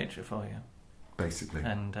the whole picture for you. Basically.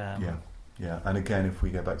 And yeah. And again, if we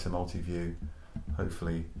go back to multi-view,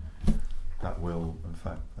 hopefully that will, in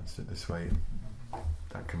fact, let's do it this way,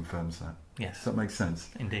 that confirms that. Yes. Does that make sense?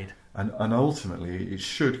 Indeed. And ultimately, it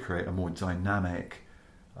should create a more dynamic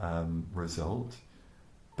result,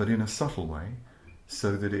 but in a subtle way,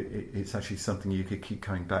 so that it's actually something you could keep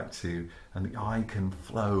coming back to, and the eye can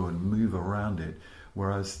flow and move around it.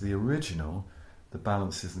 Whereas the original, the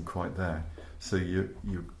balance isn't quite there. So you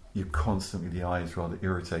constantly, the eye is rather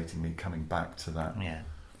irritatingly coming back to that. Yeah,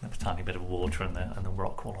 there's a tiny bit of water and the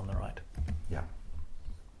rock wall on the right. Yeah.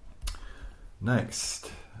 Next,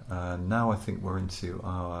 now I think we're into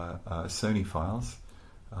our Sony files,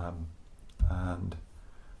 and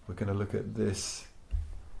we're going to look at this.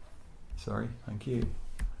 Sorry, thank you.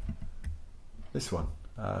 This one,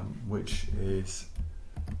 which is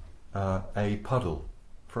a puddle,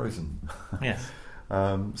 frozen. Yes.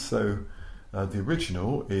 So the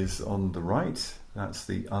original is on the right. That's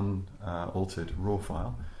the unaltered raw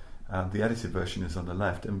file. And the edited version is on the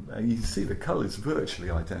left, and you can see the colours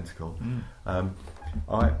virtually identical.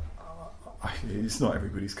 It's not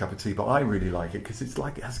everybody's cup of tea, but I really like it because it's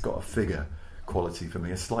like it has got a figure quality for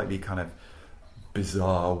me, a slightly kind of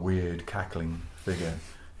bizarre, weird, cackling figure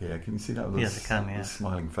here. Can you see that? Yes, I can. Yeah. The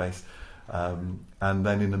smiling face, and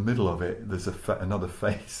then in the middle of it, there's another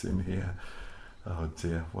face in here. Oh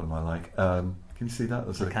dear, what am I like? Can you see that?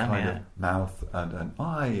 There's a kind of mouth and an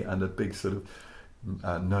eye and a big sort of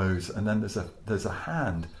nose, and then there's a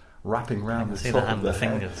hand wrapping around the top of the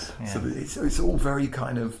fingers. Yeah. So it's all very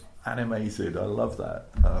kind of animated. I love that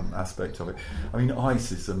aspect of it. I mean,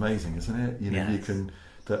 ice is amazing, isn't it? You can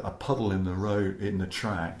a puddle in the road, in the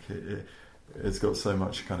track. It's got so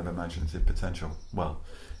much kind of imaginative potential. Well,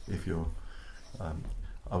 if you're,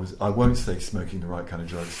 I won't say smoking the right kind of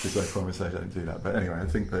drugs because I promise I don't do that. But anyway, I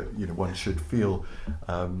think that one should feel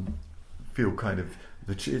kind of.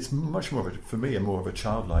 It's much more of for me more of a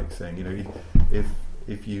childlike thing.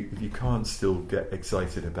 If you can't still get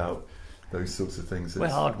excited about those sorts of things. We're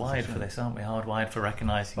hardwired for this, aren't we? Hardwired for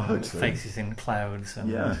recognising faces in clouds,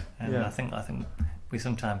 and I think we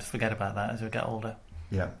sometimes forget about that as we get older.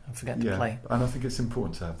 Yeah, and forget to play. And I think it's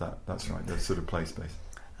important to have that. That's right, that sort of play space.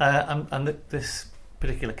 And this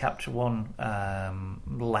particular Capture One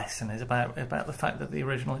lesson is about the fact that the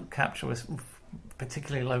original Capture was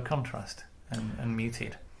particularly low contrast and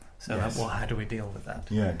muted. So how do we deal with that?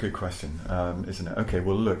 Yeah, good question, isn't it? Okay,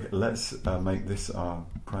 well look, let's make this our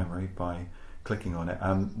primary by clicking on it.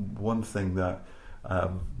 And one thing that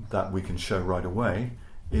we can show right away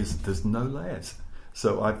is there's no layers.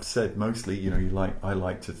 So I've said mostly, I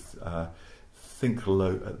like to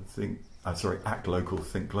act local,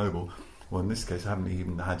 think global. Well, in this case, I haven't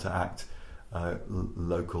even had to act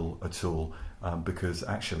local at all, because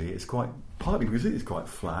actually it's partly because it is quite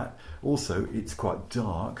flat. Also, it's quite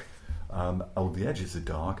dark. All the edges are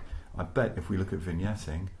dark. I bet if we look at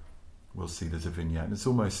vignetting, we'll see there's a vignette. It's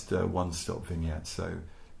almost a one-stop vignette. So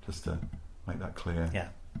just to make that clear. Yeah.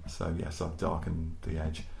 So yes, I've darkened the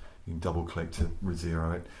edge. You can double-click to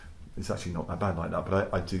re-zero it. It's actually not that bad like that,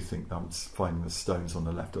 but I do think that's finding the stones on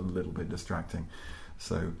the left a little bit distracting.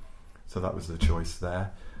 So that was the choice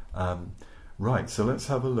there. Right, so let's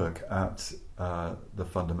have a look at the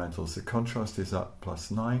fundamentals. The contrast is up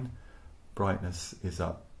 +9, brightness is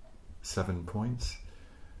up 7 points,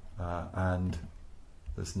 and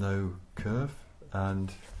there's no curve.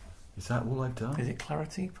 And is that all I've done? Is it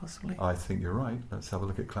clarity, possibly? I think you're right. Let's have a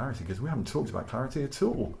look at clarity, because we haven't talked about clarity at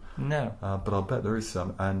all. No. But I'll bet there is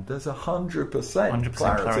some, and there's 100%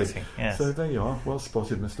 clarity. Yes. So there you are. Well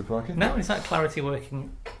spotted, Mr. Parkin. Now, is that clarity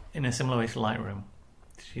working in a similar way to Lightroom?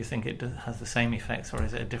 Do you think it has the same effects, or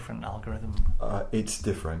is it a different algorithm? It's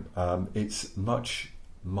different. It's much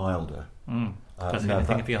milder. Because I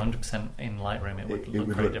think if you're 100% in Lightroom, it would look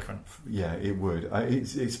very different. Yeah, it would.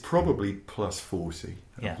 It's probably plus 40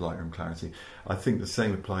 of Lightroom clarity. I think the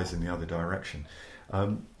same applies in the other direction.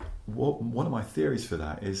 One of my theories for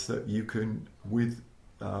that is that you can, with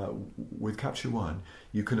Capture One,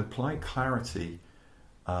 you can apply clarity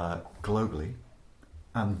globally,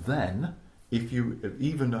 and then if you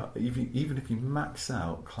even if you max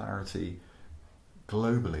out clarity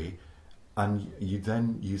globally, and you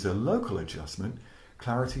then use a local adjustment,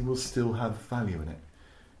 clarity will still have value in it.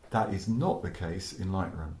 That is not the case in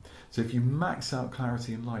Lightroom. So if you max out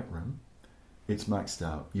clarity in Lightroom, it's maxed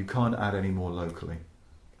out. You can't add any more locally.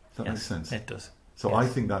 Does that make sense? It does. So I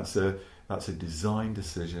think that's a design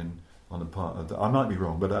decision on the part of I might be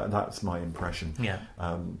wrong, but that's my impression. Yeah.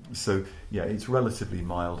 So yeah, it's relatively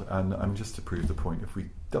mild, and just to prove the point, if we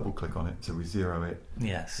double click on it, so we zero it,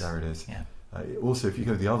 yes, there it is. Yeah. Also, if you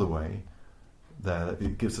go the other way, there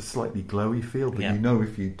it gives a slightly glowy feel, but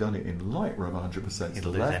if you've done it in Lightroom 100%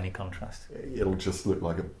 it'll lose any contrast. It'll just look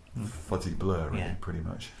like a fuzzy blur, really, pretty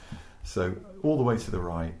much. So all the way to the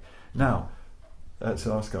right. Now, let's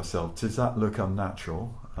ask ourselves, does that look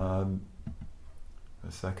unnatural? A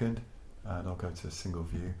second, and I'll go to a single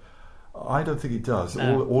view. I don't think it does.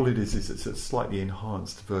 No. All it is it's a slightly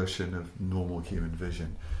enhanced version of normal human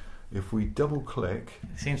vision. If we double click,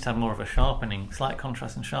 it seems to have more of a slight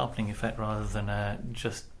contrast and sharpening effect rather than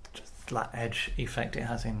just flat edge effect it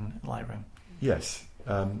has in Lightroom. Yes.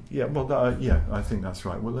 I think that's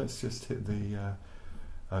right. Well, let's just hit the.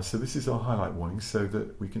 So this is our highlight warning, so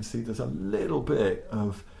that we can see there's a little bit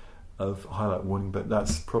of highlight warning, but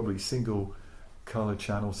that's probably single color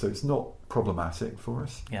channel, so it's not problematic for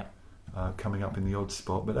us. Yeah. Coming up in the odd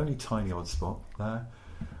spot, but only tiny odd spot there.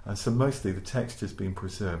 And so mostly the texture's been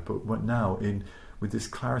preserved, but now with this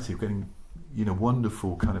clarity, we're getting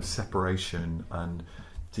wonderful kind of separation and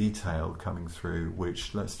detail coming through,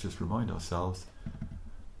 which, let's just remind ourselves,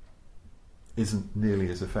 isn't nearly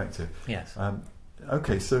as effective. Yes.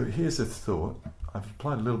 Okay, so here's a thought. I've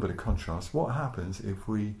applied a little bit of contrast. What happens if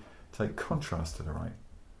we take contrast to the right?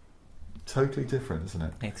 Totally different, isn't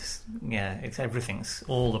it? It's everything's,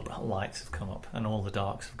 all the lights have come up and all the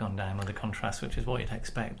darks have gone down with the contrast, which is what you'd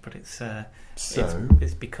expect, but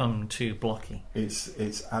it's become too blocky.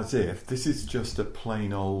 It's as if this is just a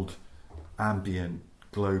plain old ambient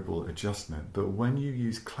global adjustment, but when you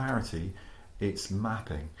use clarity, it's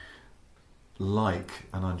mapping like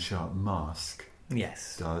an unsharp mask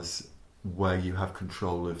does, where you have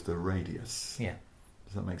control of the radius. Yeah.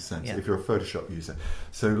 Does that make sense? Yeah. If you're a Photoshop user.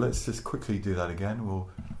 So let's just quickly do that again. We'll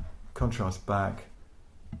contrast back,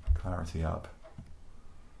 clarity up.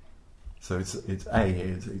 So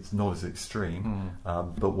it's not as extreme,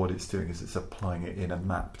 but what it's doing is it's applying it in a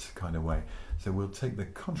mapped kind of way. So we'll take the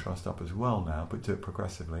contrast up as well now, but do it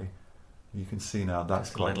progressively. You can see now that's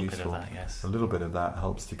quite useful. A little bit of that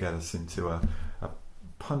helps to get us into a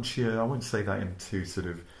punchier, I wouldn't say that in too sort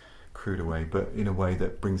of crude a way, but in a way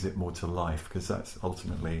that brings it more to life, because that's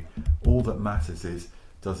ultimately all that matters is,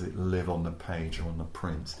 does it live on the page or on the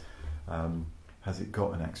print? Has it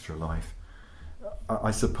got an extra life?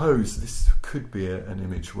 I suppose this could be an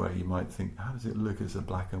image where you might think, how does it look as a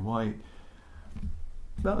black and white?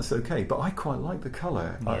 That's okay, but I quite like the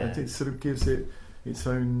colour. It sort of gives it its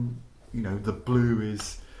own, the blue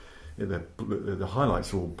is, the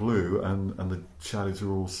highlights are all blue and the shadows are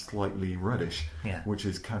all slightly reddish, which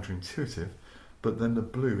is counterintuitive, but then the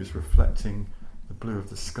blue is reflecting the blue of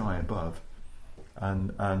the sky above, and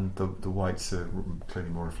the whites are clearly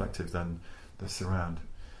more reflective than the surround.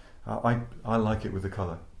 I like it with the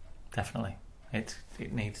colour. Definitely, it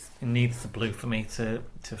needs the blue for me to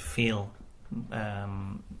feel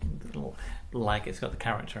like it's got the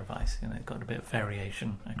character of ice. It's got a bit of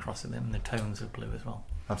variation across it in the tones of blue as well.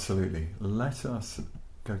 Absolutely. Let us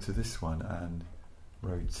go to this one and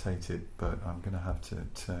rotate it, but I'm going to have to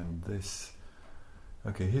turn this.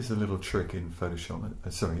 Okay, here's a little trick in Photoshop.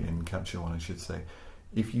 In Capture One, I should say.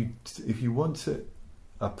 If you want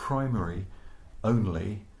a primary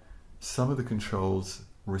only, some of the controls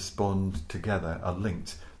respond together, are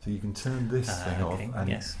linked. So you can turn this thing off and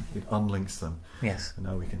it unlinks them. Yes. And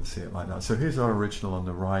now we can see it like that. So here's our original on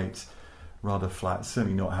the right, rather flat,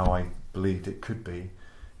 certainly not how I believed it could be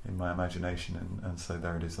in my imagination, and so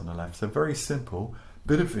there it is on the left. So very simple,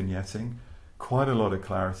 bit of vignetting, quite a lot of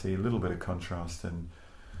clarity, a little bit of contrast, and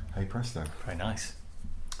hey presto. Very nice.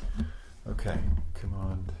 Okay,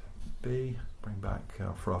 Command B, bring back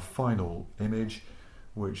for our final image,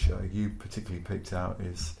 which you particularly picked out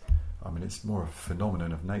is, it's more a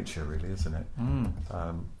phenomenon of nature really, isn't it?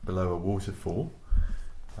 Below a waterfall,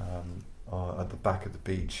 at the back of the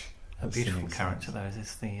beach. A beautiful character, though,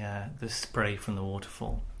 is the spray from the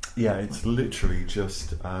waterfall. Yeah, it's literally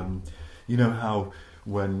just you know how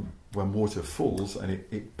when water falls and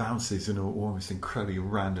it bounces in an almost incredibly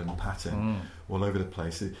random pattern all over the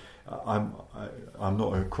place. I'm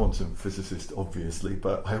not a quantum physicist, obviously,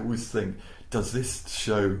 but I always think, does this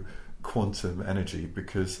show quantum energy?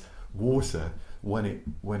 Because water, when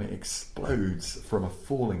it explodes from a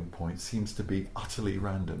falling point, seems to be utterly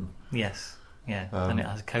random. Yes. Yeah, and it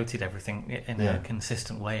has coated everything in a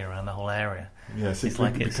consistent way around the whole area. Yes, it's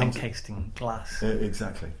like it's encased in glass.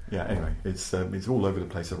 Exactly. Yeah. Anyway, it's all over the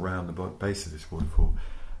place around the base of this waterfall,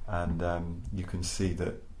 and you can see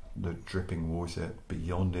that the dripping water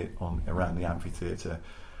beyond it around the amphitheatre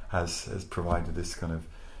has provided this kind of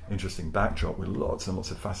interesting backdrop with lots and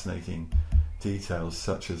lots of fascinating details,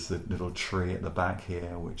 such as the little tree at the back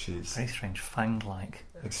here, which is very strange, fang-like.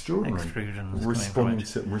 Extraordinary,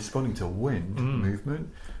 responding to wind movement,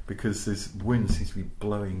 because this wind seems to be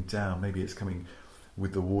blowing down. Maybe it's coming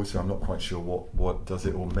with the water. I'm not quite sure what does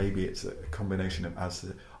it, or maybe it's a combination of as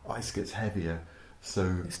the ice gets heavier,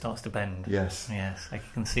 so it starts to bend. Yes, like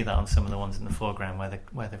you can see that on some of the ones in the foreground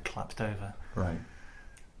where they've collapsed over. Right.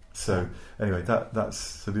 So anyway, that's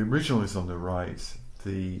so the original is on the right,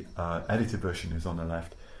 the edited version is on the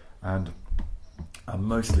left, and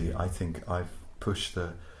mostly I think I've push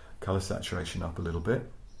the colour saturation up a little bit.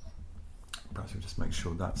 Perhaps we'll just make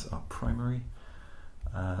sure that's our primary,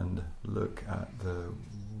 and look at the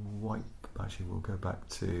white. Actually, we'll go back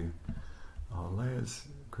to our layers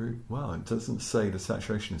group. Well, it doesn't say the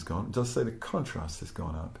saturation has gone. It does say the contrast has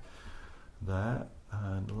gone up there.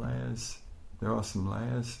 And layers, there are some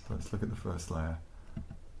layers. Let's look at the first layer.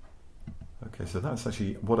 Okay, so that's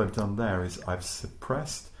actually what I've done there, is I've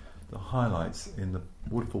suppressed the highlights in the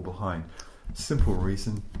waterfall behind. Simple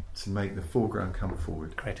reason, to make the foreground come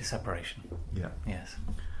forward. Create a separation. Yeah. Yes.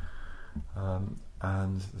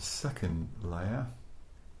 And the second layer.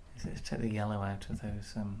 Is it to take the yellow out of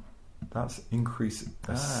those? That's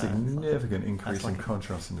significant increase in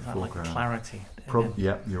contrast in the foreground. Like clarity.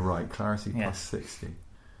 Yeah, you're right. Clarity plus 60.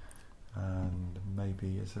 And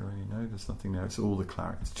maybe, is there any? No, there's nothing there. It's all the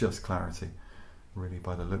clarity. It's just clarity, really,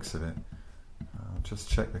 by the looks of it. I'll just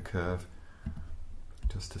check the curve,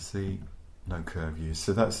 just to see. No curve used,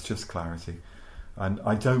 so that's just clarity. And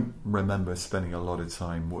I don't remember spending a lot of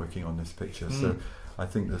time working on this picture, so I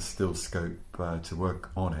think there's still scope to work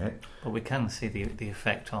on it. But we can see the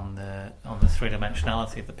effect on the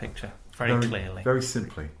three-dimensionality of the picture very clearly. Very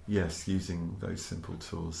simply, yes, using those simple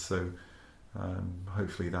tools. So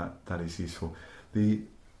hopefully that is useful. The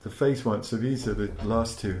phase one, so these are the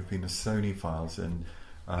last two have been the Sony files, and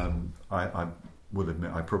I will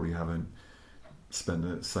admit I probably haven't spend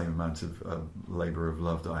the same amount of labour of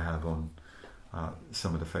love that I have on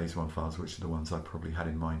some of the phase one files, which are the ones I probably had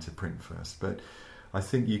in mind to print first. But I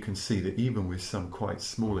think you can see that even with some quite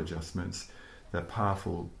small adjustments, they're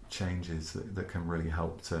powerful changes that can really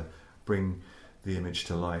help to bring the image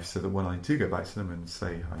to life, so that when I do go back to them and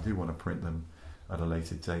say I do want to print them at a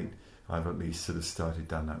later date, I've at least sort of started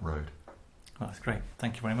down that road. Well, that's great.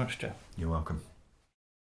 Thank you very much, Joe. You're welcome.